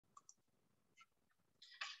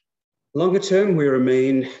Longer term, we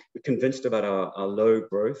remain convinced about our low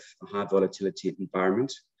growth, high volatility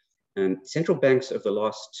environment. And central banks over the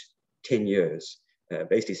last 10 years,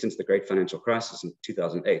 basically since the great financial crisis in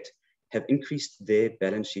 2008, have increased their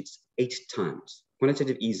balance sheets 8 times.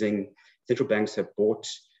 Quantitative easing, central banks have bought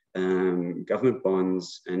government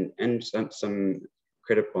bonds and some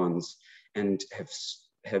credit bonds and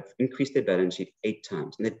have increased their balance sheet 8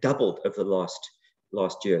 times. And they've doubled over the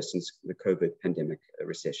last year since the COVID pandemic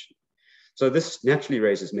recession. So this naturally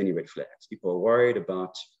raises many red flags. People are worried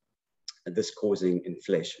about this causing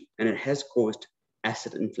inflation, and it has caused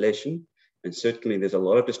asset inflation. And certainly there's a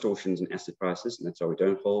lot of distortions in asset prices, and that's why we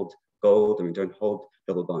don't hold gold and we don't hold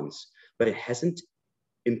double bonds, but it hasn't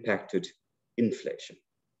impacted inflation.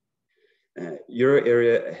 Euro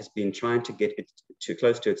area has been trying to get it to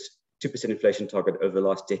close to its 2% inflation target over the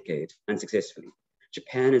last decade unsuccessfully.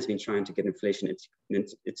 Japan has been trying to get inflation in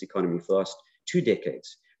its economy for the last 2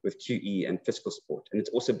 decades with QE and fiscal support, and it's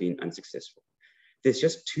also been unsuccessful. There's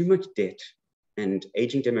just too much debt and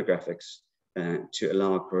aging demographics to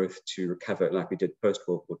allow growth to recover like we did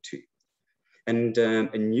post-World War II. And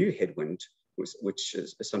a new headwind, which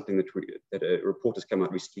is something that a report has come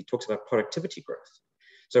out recently, talks about productivity growth.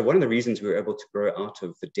 So one of the reasons we were able to grow out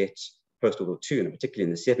of the debt post-World War II, and particularly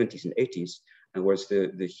in the 70s and 80s, was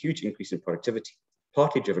the huge increase in productivity,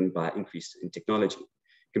 partly driven by increase in technology.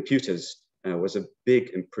 Computers was a big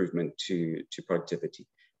improvement to productivity,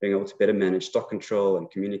 being able to better manage stock control and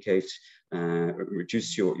communicate,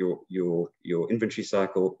 reduce your inventory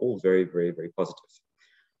cycle, all very, very, very positive.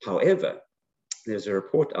 However, there's a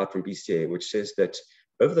report out from BCA which says that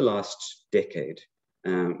over the last decade,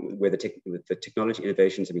 where the technology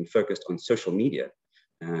innovations have been focused on social media,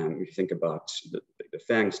 if you think about the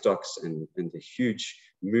FANG stocks and the huge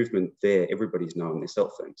movement there, everybody's now on their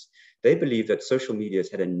cell phones. They believe that social media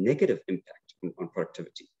has had a negative impact on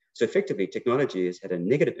productivity. So effectively, technology has had a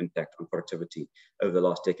negative impact on productivity over the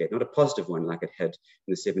last decade, not a positive one like it had in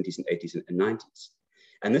the 70s and 80s and 90s.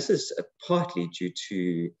 And this is partly due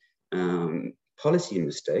to policy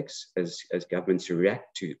mistakes as governments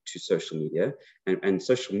react to social media, and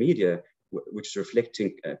social media, which is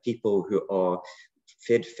reflecting people who are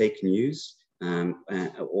fed fake news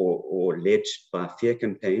or led by fear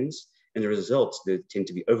campaigns. And the results, there tend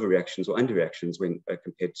to be overreactions or underreactions when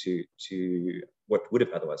compared to what would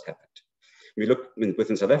have otherwise happened. We look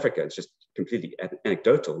within South Africa, it's just completely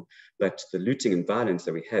anecdotal, but the looting and violence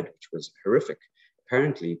that we had, which was horrific,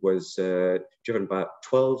 apparently was driven by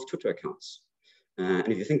 12 Twitter accounts.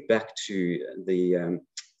 And if you think back to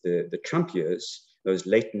the Trump years, those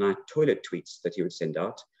late night toilet tweets that he would send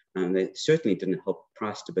out, and they certainly didn't help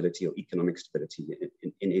price stability or economic stability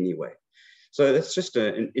in any way. So that's just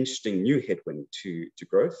an interesting new headwind to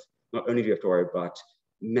growth. Not only do you have to worry about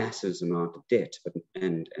massive amount of debt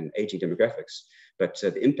and aging demographics, but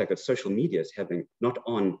the impact that social media is having not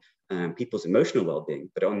on people's emotional well-being,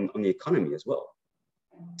 but on the economy as well.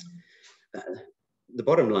 The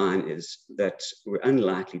bottom line is that we're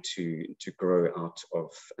unlikely to grow out of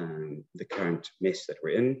the current mess that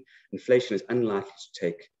we're in. Inflation is unlikely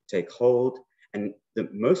to take hold, and the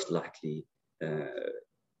most likely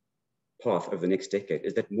path over the next decade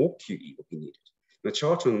is that more QE will be needed. The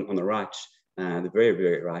chart on the right, the very,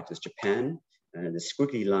 very right, is Japan. The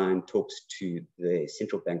squiggly line talks to the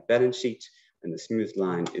central bank balance sheet, and the smooth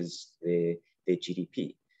line is their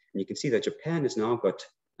GDP. And you can see that Japan has now got,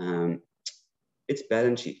 its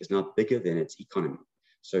balance sheet is now bigger than its economy.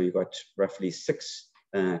 So you've got roughly 6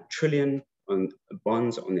 trillion on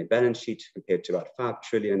bonds on their balance sheet compared to about 5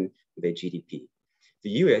 trillion with their GDP. The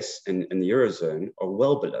US and the Eurozone are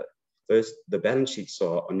well below. The balance sheets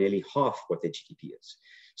are nearly half what their GDP is.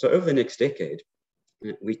 So over the next decade,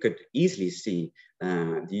 we could easily see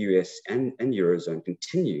the US and Eurozone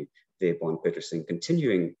continue their bond purchasing,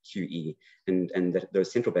 continuing QE, and that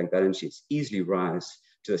those central bank balance sheets easily rise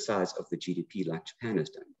to the size of the GDP like Japan has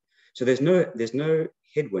done. So there's no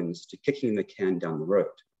headwinds to kicking the can down the road.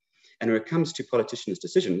 And when it comes to politicians'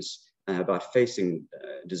 decisions about facing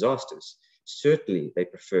disasters, certainly they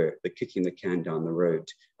prefer the kicking the can down the road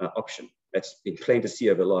option. That's been plain to see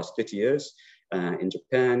over the last 30 years in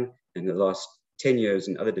Japan and the last 10 years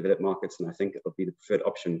in other developed markets, and I think it will be the preferred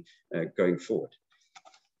option going forward.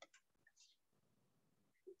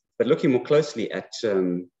 But looking more closely at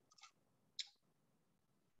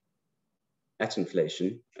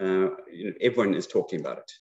inflation, everyone is talking about it.